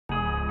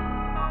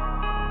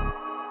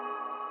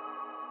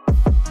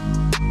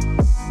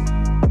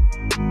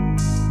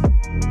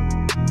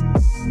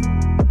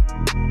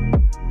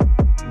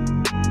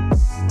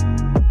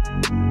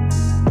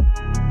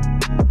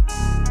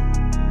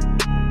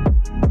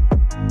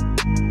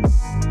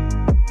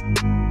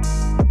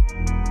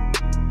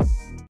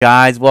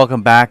Guys,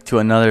 welcome back to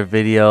another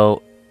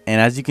video.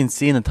 And as you can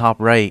see in the top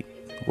right,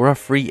 we're a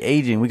free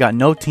agent. We got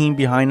no team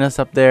behind us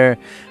up there.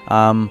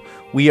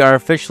 We are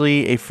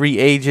officially a free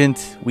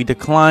agent. We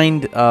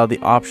declined the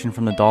option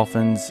from the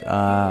Dolphins.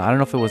 I don't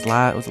know if it was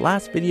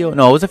last video.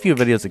 No, it was a few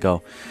videos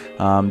ago.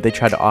 They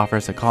tried to offer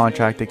us a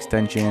contract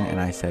extension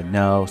and I said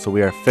no. So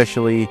we are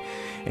officially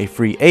a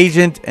free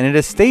agent, and it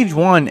is stage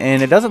 1,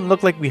 and it doesn't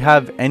look like we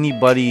have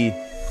anybody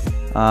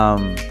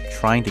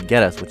trying to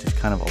get us, which is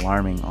kind of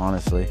alarming,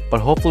 honestly. But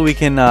hopefully we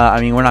can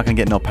I mean, we're not gonna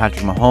get no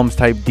Patrick Mahomes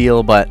type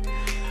deal, but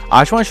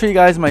I just want to show you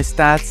guys my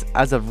stats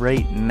as of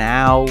right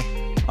now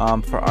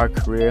for our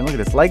career. And look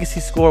at this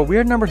legacy score.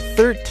 We're number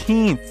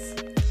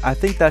 13th. I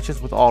think that's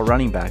just with all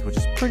running backs, which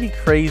is pretty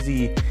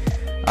crazy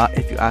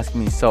if you ask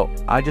me. So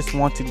I just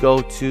want to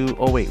go to,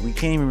 oh wait, we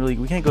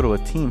can't go to a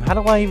team. How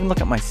do I even look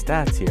at my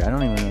stats here? I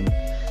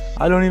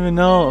don't even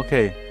know.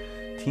 Okay,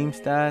 team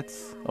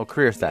stats. Oh,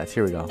 career stats.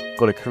 Here we go.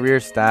 Go to career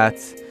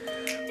stats.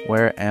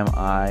 Where am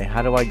I?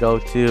 How do I go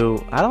to?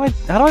 How do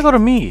I go to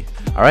me?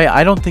 All right,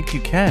 I don't think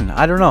you can.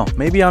 I don't know.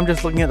 Maybe I'm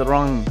just looking at the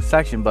wrong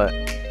section, but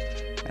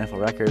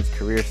NFL records,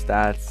 career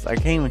stats. I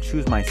can't even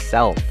choose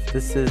myself.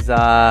 This is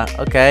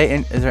okay.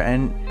 And is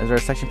there a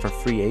section for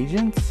free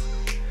agents?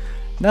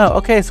 No.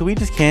 Okay, so we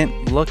just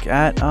can't look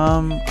at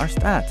our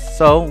stats.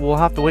 So we'll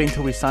have to wait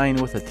until we sign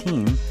with a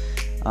team.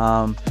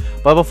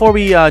 But before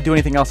we do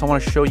anything else, I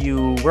want to show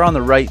you, we're on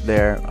the right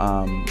there.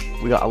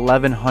 We got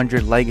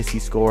 1,100 legacy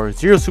scores,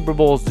 0 Super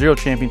Bowls, 0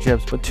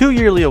 championships, but 2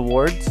 yearly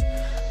awards.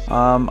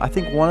 I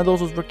think one of those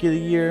was Rookie of the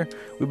Year.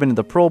 We've been to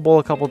the Pro Bowl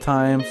a couple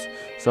times.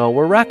 So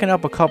we're racking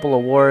up a couple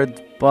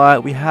awards,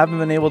 but we haven't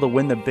been able to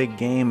win the big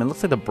game. It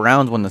looks like the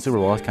Browns won the Super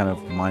Bowl. That's kind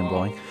of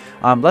mind-blowing.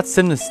 Let's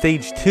sim to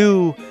stage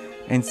 2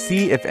 and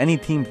see if any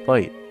teams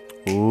bite.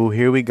 Ooh,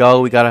 here we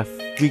go. We got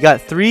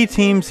 3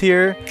 teams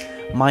here.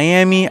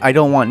 Miami, I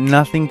don't want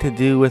nothing to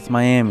do with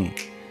Miami.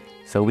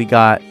 So we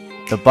got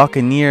the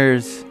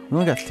Buccaneers. We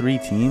only got 3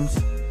 teams.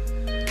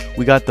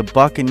 We got the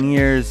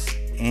Buccaneers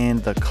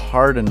and the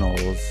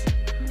Cardinals.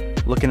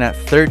 Looking at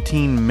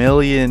 13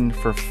 million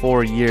for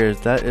 4 years.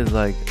 That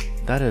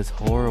is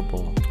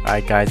horrible. All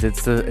right, guys,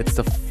 it's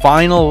the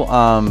final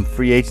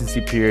free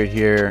agency period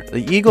here.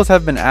 The Eagles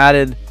have been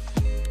added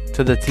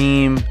to the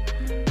team,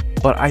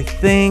 but I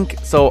think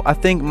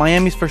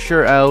Miami's for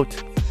sure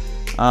out.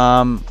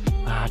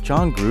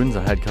 John Gruden's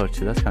a head coach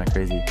too. That's kind of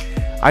crazy.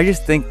 I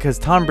just think because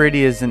Tom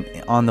Brady isn't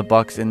on the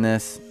Bucs in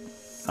this,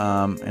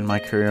 in my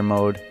career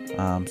mode.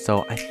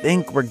 So I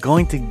think we're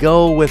going to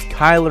go with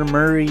Kyler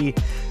Murray.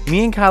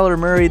 Me and Kyler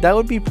Murray, that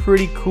would be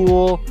pretty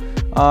cool.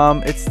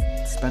 It's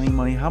spending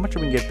money. How much are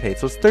we gonna get paid?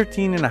 So it's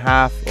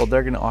 13.5. Well,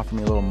 they're gonna offer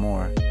me a little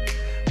more,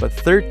 but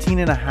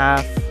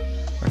 13.5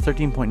 or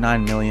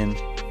 13.9 million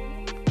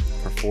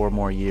for 4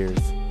 more years.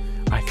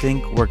 I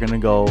think we're gonna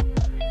go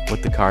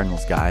with the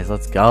Cardinals, guys.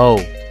 Let's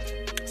go.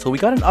 So we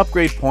got an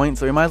upgrade point,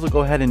 so we might as well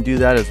go ahead and do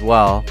that as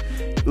well.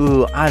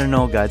 Ooh, I don't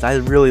know, guys. I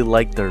really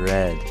like the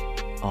red.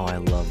 Oh, I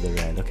love the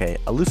red. Okay,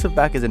 elusive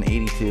back is an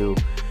 82.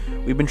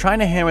 We've been trying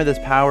to hammer this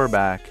power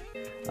back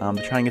to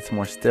try and get some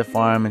more stiff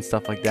arm and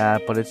stuff like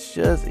that, but it's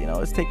just, you know,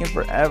 it's taking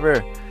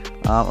forever.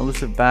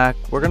 Elusive back,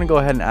 we're going to go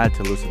ahead and add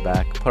to elusive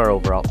back. Put our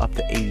overall up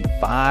to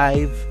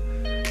 85.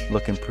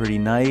 Looking pretty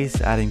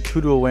nice. Adding 2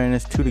 to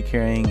awareness, 2 to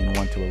carrying, and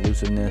 1 to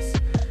elusiveness.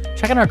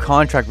 Checking our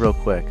contract real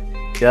quick.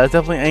 Yeah, it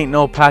definitely ain't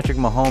no Patrick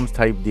Mahomes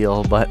type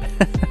deal, but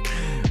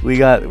we're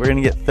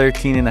gonna get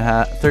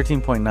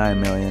 13.9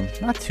 million.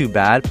 Not too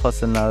bad,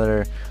 plus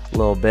another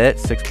little bit,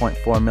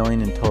 6.4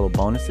 million in total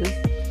bonuses.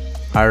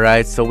 All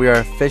right, so we are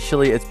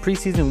officially, it's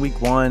preseason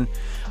week 1.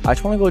 I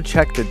just want to go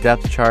check the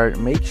depth chart,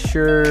 make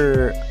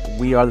sure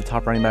we are the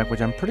top running back, which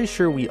I'm pretty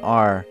sure we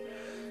are.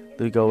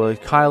 There we go with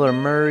Kyler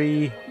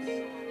Murray.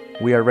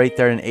 We are right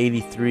there in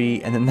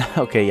 83, and then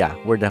okay, yeah,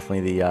 we're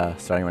definitely the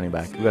starting running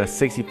back. We got a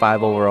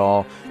 65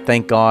 overall.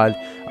 Thank God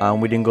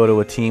we didn't go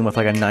to a team with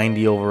like a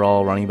 90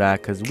 overall running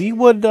back, because we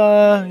would,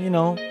 you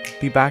know,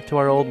 be back to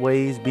our old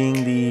ways,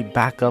 being the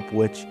backup,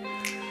 which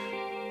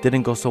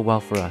didn't go so well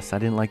for us. I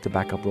didn't like the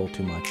backup role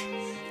too much.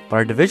 But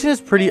our division is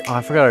pretty. Oh,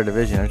 I forgot our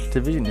division. Our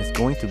division is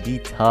going to be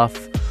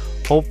tough.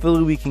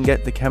 Hopefully, we can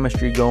get the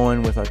chemistry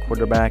going with our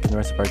quarterback and the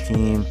rest of our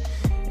team,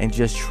 and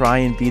just try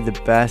and be the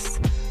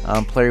best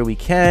player we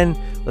can.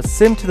 Let's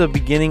sim to the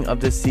beginning of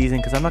this season,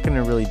 because I'm not going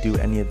to really do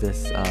any of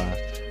this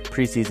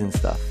preseason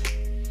stuff.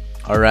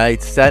 All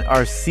right, set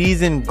our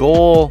season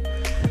goal.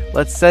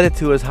 Let's set it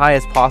to as high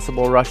as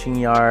possible rushing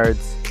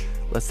yards.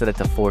 Let's set it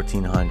to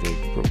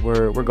 1,400.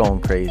 We're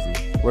going crazy.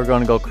 We're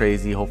going to go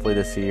crazy. Hopefully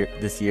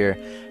this year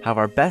have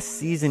our best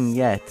season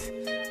yet,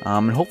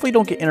 and hopefully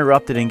don't get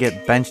interrupted and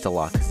get benched a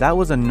lot, because that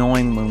was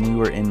annoying when we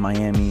were in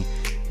Miami.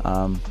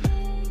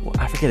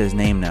 I forget his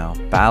name now,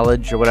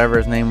 Ballage or whatever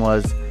his name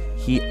was.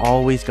 He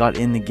always got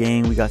in the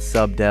game. We got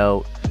subbed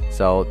out,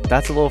 so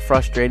that's a little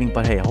frustrating,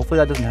 but hey, hopefully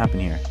that doesn't happen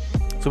here.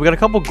 So we got a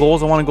couple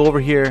goals I want to go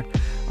over here.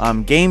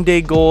 Game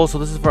day goals. So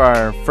this is for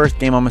our first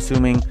game, I'm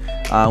assuming.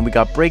 We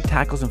got break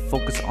tackles and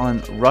focus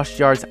on rush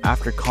yards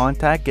after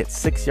contact. Get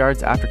 6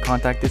 yards after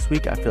contact this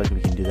week. I feel like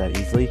we can do that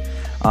easily.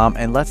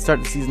 And let's start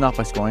the season off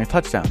by scoring a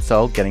touchdown.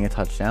 So getting a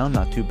touchdown,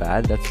 not too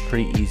bad. That's a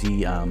pretty easy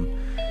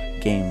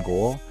game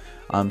goal.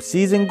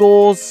 Season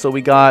goals. So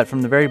we got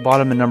from the very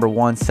bottom at number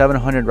 1,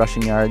 700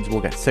 rushing yards.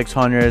 We'll get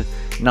 600.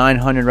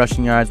 900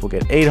 rushing yards. We'll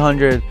get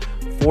 800.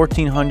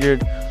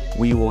 1400.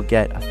 We will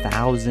get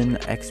 1000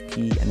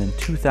 XP, and then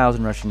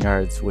 2000 rushing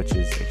yards, which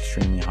is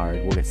extremely hard.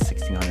 We'll get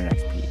 1600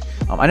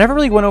 XP. I never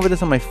really went over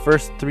this on my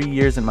first 3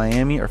 years in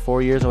Miami, or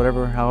 4 years, or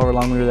whatever, however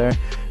long we were there,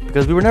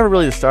 because we were never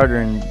really the starter,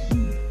 and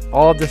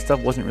all of this stuff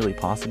wasn't really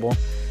possible.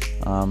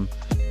 And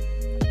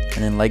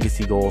then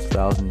legacy goals,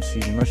 1000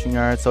 season rushing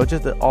yards. So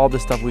just all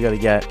this stuff we got to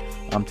get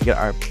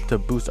to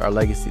boost our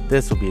legacy.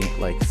 This will be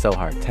like so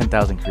hard.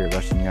 10,000 career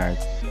rushing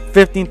yards,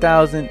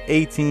 15,000,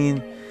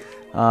 18.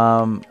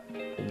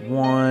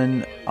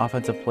 1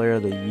 offensive player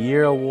of the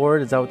year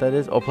award. Is that what that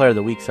is? Oh, player of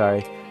the week,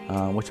 sorry.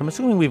 Which I'm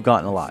assuming we've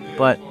gotten a lot.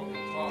 But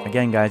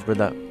again, guys, we're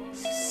the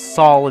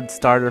solid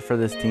starter for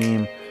this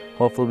team.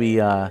 Hopefully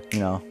we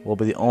we'll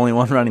be the only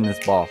one running this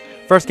ball.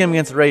 First game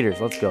against the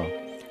Raiders. Let's go.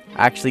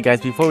 Actually,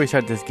 guys, before we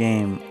start this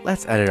game,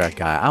 let's edit our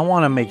guy. I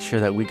want to make sure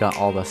that we got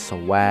all the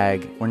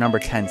swag. We're number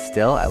 10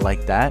 still. I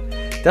like that.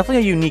 Definitely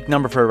a unique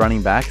number for a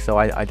running back, so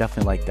I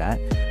definitely like that.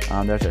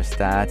 There's our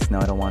stats. No,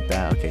 I don't want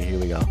that. Okay, here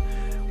we go.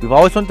 We've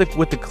always went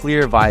with the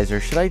clear visor.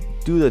 Should I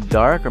do the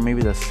dark or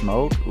maybe the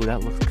smoke? Ooh,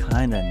 that looks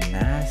kind of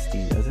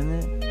nasty, doesn't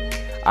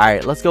it? All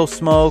right, let's go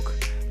smoke.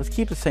 Let's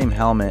keep the same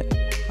helmet.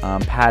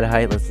 Pad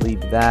height, let's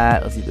leave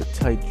that. Let's leave the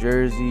tight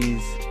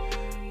jerseys.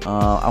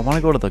 I want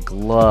to go to the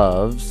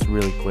gloves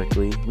really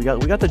quickly. We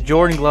got the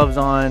Jordan gloves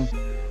on.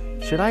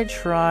 Should I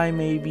try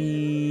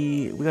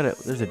maybe?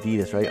 There's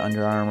Adidas, right?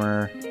 Under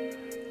Armour.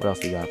 What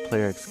else we got?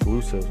 Player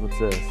exclusives. What's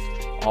this?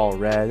 All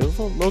red. Those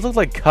look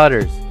like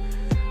cutters.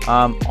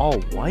 All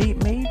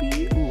white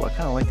maybe? Ooh, I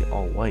kind of like the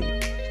all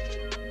white.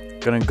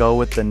 Gonna go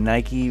with the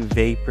Nike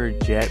Vapor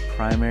Jet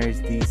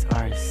primaries. These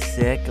are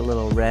sick. A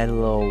little red, a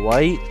little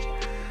white.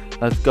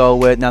 Let's go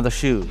with now the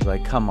shoes.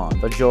 Like, come on,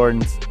 the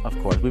Jordans.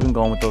 Of course, we've been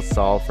going with those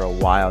solid for a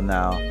while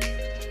now.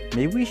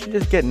 Maybe we should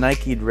just get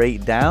Nike'd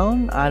right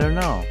down. I don't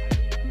know.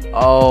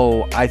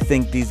 Oh, I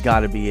think these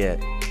gotta be it.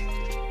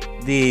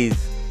 These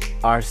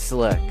are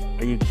slick.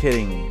 Are you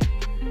kidding me?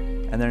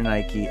 And they're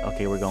Nike.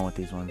 Okay, we're going with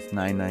these ones.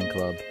 99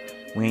 Club.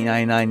 We ain't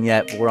 99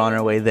 yet, but we're on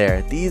our way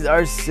there. These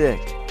are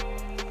sick.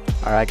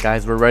 All right,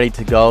 guys, we're ready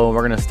to go.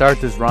 We're gonna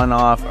start this run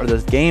off, or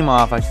this game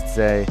off, I should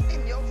say,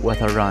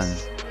 with a run,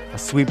 a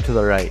sweep to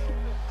the right.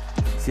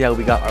 See how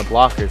we got our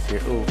blockers here.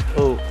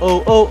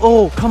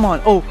 Oh, come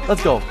on. Oh,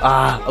 let's go.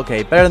 Ah,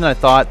 okay, better than I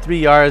thought. 3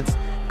 yards.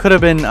 Could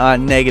have been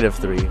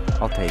 -3.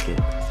 I'll take it.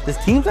 This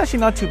team's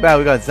actually not too bad.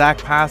 We got Zach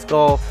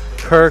Pascal,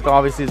 Kirk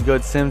obviously is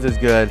good, Sims is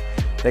good.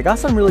 They got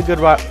some really good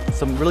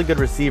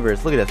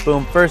receivers. Look at this.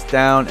 Boom, first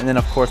down, and then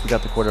of course we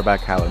got the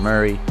quarterback Kyler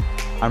Murray.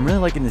 I'm really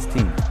liking this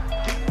team.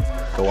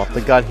 Go up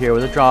the gut here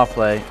with a draw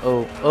play.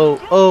 Oh.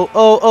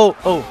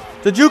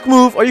 The juke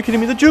move. Are you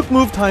kidding me? The juke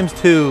move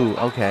 ×2.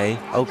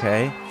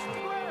 Okay.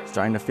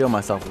 Starting to feel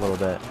myself a little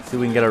bit. See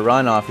if we can get a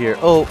run off here.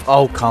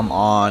 Oh, come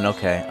on.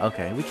 Okay.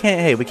 We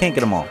can't get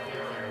them all.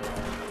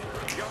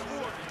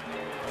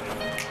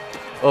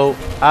 Oh,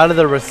 out of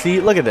the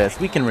receive. Look at this.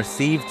 We can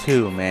receive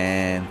too,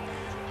 man.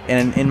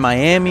 And in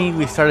Miami,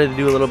 we started to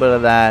do a little bit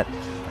of that.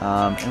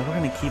 And we're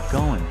going to keep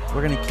going.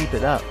 We're going to keep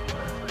it up.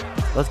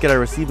 Let's get our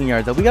receiving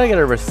yards up. We got to get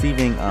our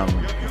receiving. We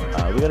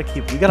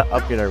got to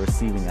upgrade our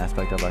receiving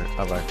aspect of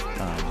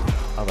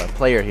our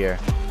player here.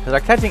 Because our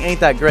catching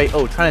ain't that great.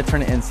 Oh, trying to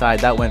turn it inside.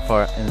 That went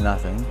for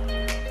nothing.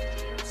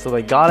 So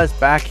they got us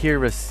back here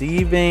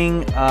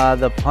receiving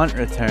the punt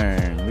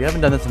return. We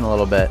haven't done this in a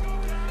little bit.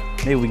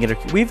 Maybe we can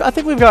get I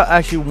think we've got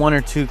actually 1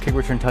 or 2 kick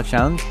return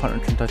touchdowns, punt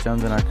return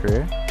touchdowns in our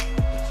career.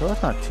 So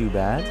that's not too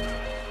bad.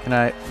 Can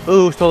I?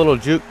 Ooh, still a little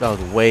juke. That was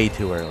way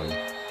too early.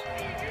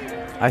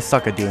 I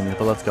suck at doing this,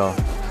 but let's go.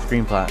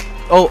 Screen plat.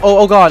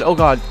 Oh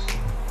God.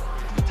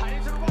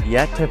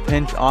 Yet to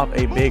pinch off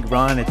a big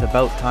run. It's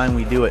about time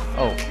we do it.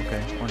 Oh,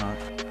 okay. Or not.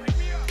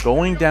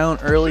 Going down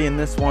early in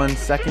this one.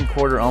 Second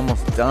quarter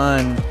almost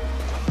done.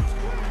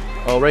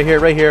 Oh, right here.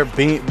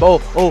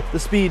 Oh, the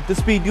speed.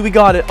 We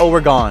got it. Oh,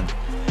 we're gone.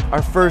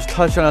 Our first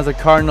touchdown as a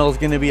Cardinal is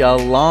going to be a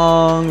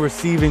long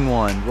receiving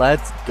one.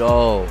 Let's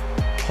go.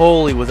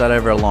 Holy, was that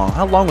ever long.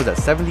 How long was that?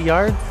 70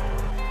 yards?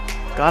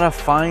 Gotta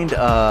find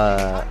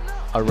a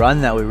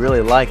run that we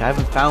really like. I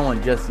haven't found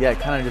one just yet.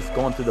 Kind of just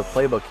going through the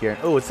playbook here.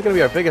 Oh, it's going to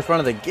be our biggest run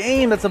of the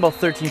game. That's about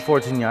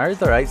 13-14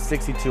 yards. All right,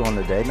 62 on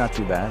the day. Not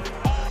too bad.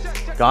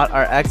 Got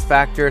our X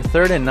Factor.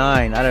 3rd and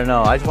 9. I don't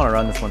know. I just want to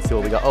run this one, see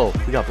what we got. Oh,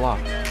 we got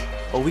blocks.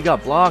 Oh, we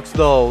got blocks,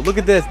 though. Look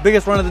at this.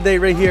 Biggest run of the day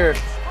right here.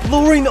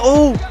 Lowering the...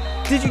 Oh,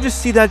 did you just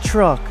see that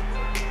truck?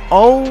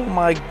 Oh,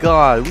 my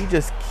God. We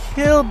just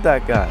killed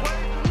that guy.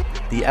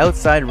 The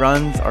outside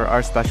runs are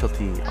our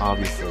specialty,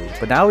 obviously.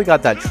 But now we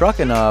got that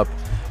trucking up.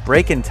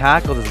 Breaking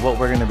tackles is what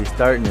we're going to be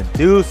starting to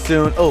do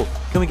soon. Oh,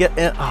 can we get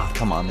in? Oh,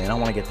 come on, man. I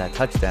want to get that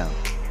touchdown.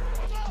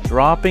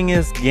 dropping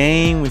his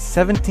game with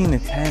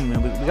 17-10,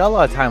 man. We got a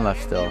lot of time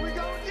left still.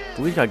 But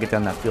we just got to get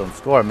down that field and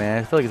score, man.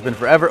 I feel like it's been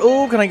forever.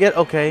 Oh, can I get...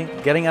 Okay,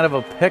 getting out of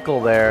a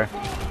pickle there.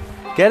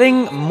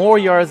 Getting more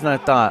yards than I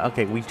thought.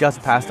 Okay, we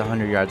just passed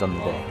 100 yards on the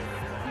day.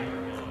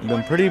 We've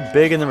been pretty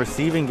big in the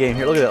receiving game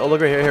here. Look at that. Oh,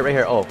 look right here, right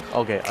here. Oh,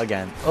 okay,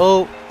 again.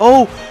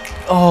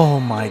 Oh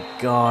my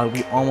God.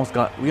 We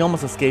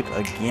almost escaped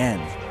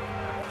again.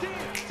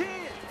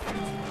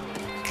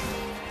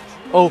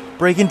 Oh,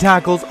 breaking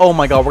tackles. Oh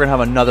my God, we're gonna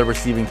have another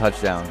receiving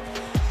touchdown.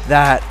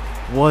 That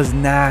was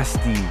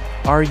nasty.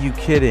 Are you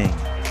kidding?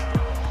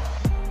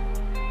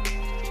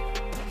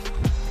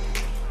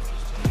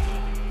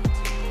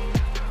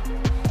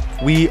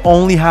 We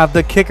only have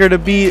the kicker to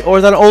beat. Or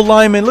is that an old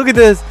lineman? Look at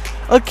this.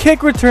 A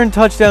kick return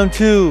touchdown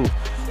too.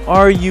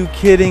 Are you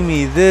kidding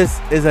me? This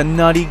is a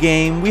nutty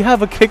game. We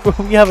have a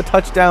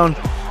touchdown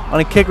on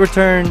a kick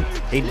return.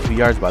 82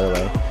 yards, by the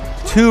way.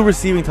 2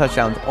 receiving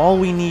touchdowns. All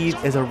we need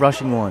is a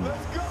rushing one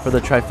for the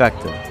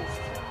trifecta.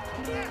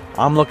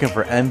 I'm looking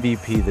for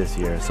MVP this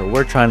year, so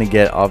we're trying to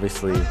get,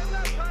 obviously,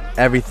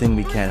 everything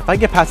we can. If I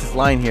get past this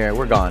line here,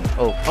 we're gone.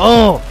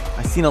 Oh!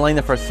 I seen a line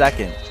there for a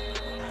second.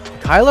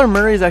 Kyler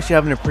Murray is actually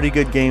having a pretty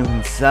good game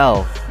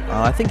himself.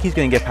 I think he's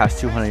going to get past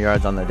 200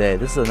 yards on the day.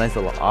 This is a nice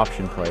little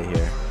option play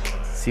here.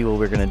 Let's see what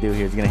we're going to do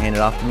here. He's going to hand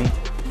it off to me.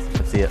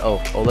 Let's see it.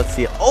 Oh, let's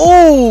see it.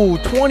 Oh,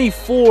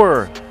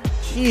 24.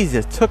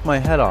 Jesus, took my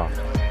head off.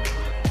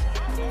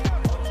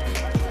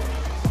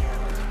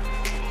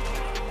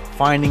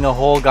 Finding a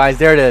hole, guys.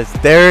 There it is.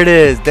 There it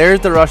is. There's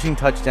the rushing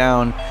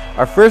touchdown.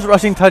 Our first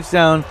rushing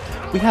touchdown.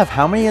 We have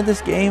how many in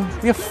this game?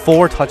 We have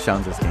 4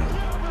 touchdowns this game.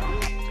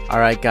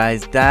 Alright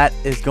guys, that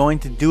is going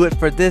to do it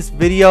for this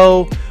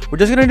video. We're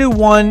just going to do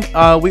one.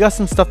 We got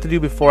some stuff to do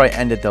before I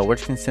end it though. We're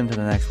just going to sim to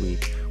the next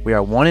week. We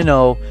are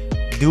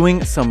 1-0,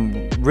 doing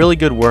some really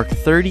good work.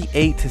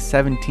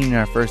 38-17 in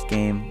our first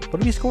game. What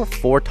did we score?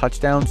 4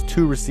 touchdowns,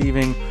 2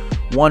 receiving,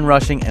 1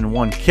 rushing, and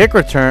 1 kick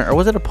return. Or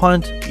was it a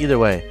punt? Either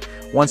way.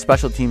 1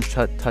 special teams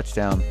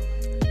touchdown.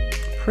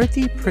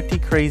 Pretty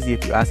crazy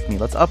if you ask me.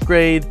 Let's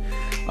upgrade.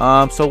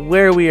 So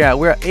where are we at?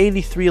 We're at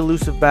 83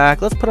 elusive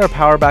back. Let's put our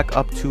power back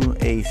up to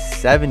a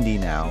 70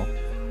 now.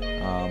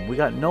 We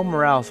got no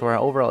morale, so our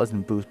overall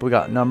isn't boost. But we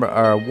got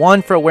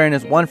 1 for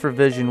awareness, 1 for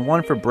vision,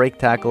 1 for break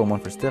tackle, and 1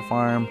 for stiff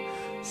arm.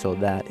 So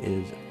that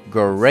is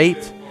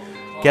great.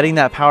 Getting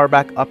that power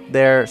back up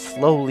there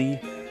slowly,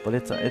 but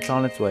it's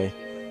on its way.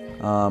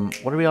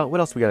 What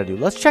else we gotta do?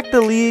 Let's check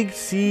the league,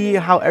 see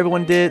how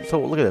everyone did.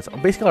 So look at this.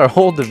 Basically our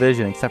whole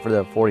division, except for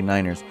the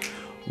 49ers,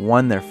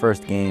 won their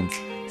first games.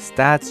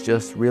 Stats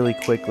just really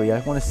quickly. I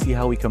want to see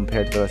how we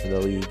compare to the rest of the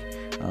league.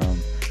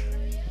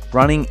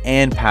 Running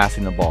and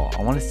passing the ball.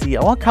 I want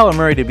Kyler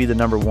Murray to be the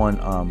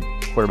 #1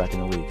 quarterback in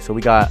the league. So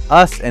we got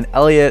us and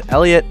Elliott.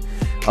 Elliott,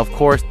 of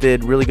course,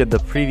 did really good the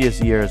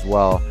previous year as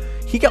well.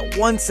 He got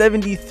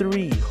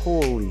 173.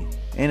 Holy.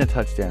 And a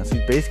touchdown. So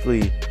he's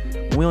basically...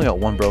 We only got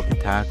 1 broken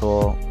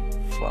tackle.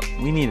 Fuck,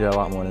 we needed a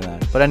lot more than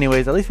that. But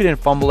anyways, at least we didn't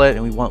fumble it,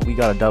 and we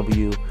got a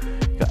W.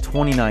 We got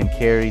 29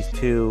 carries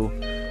too.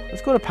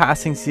 Let's go to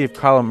passing, see if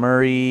Kyler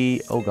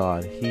Murray... Oh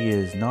God, he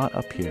is not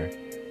up here.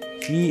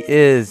 He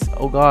is...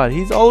 Oh God,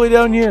 he's all the way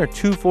down here.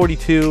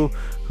 242.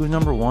 Who's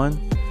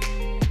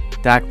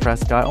 #1? Dak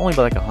Prescott, only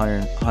by like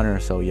 100 or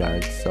so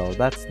yards. So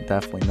that's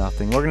definitely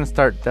nothing. We're gonna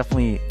start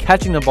definitely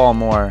catching the ball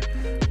more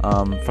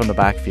from the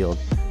backfield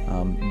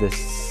this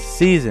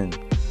season.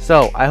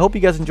 So I hope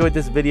you guys enjoyed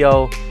this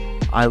video.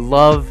 I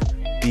love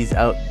these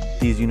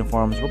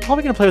uniforms. We're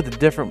probably gonna play with a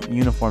different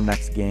uniform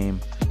next game.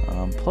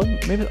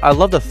 Maybe I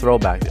love the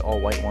throwback, the all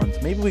white ones.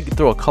 Maybe we could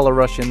throw a color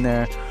rush in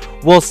there.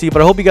 We'll see.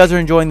 But I hope you guys are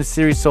enjoying the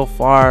series so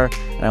far,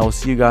 and I will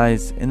see you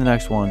guys in the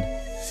next one.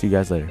 See you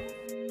guys later.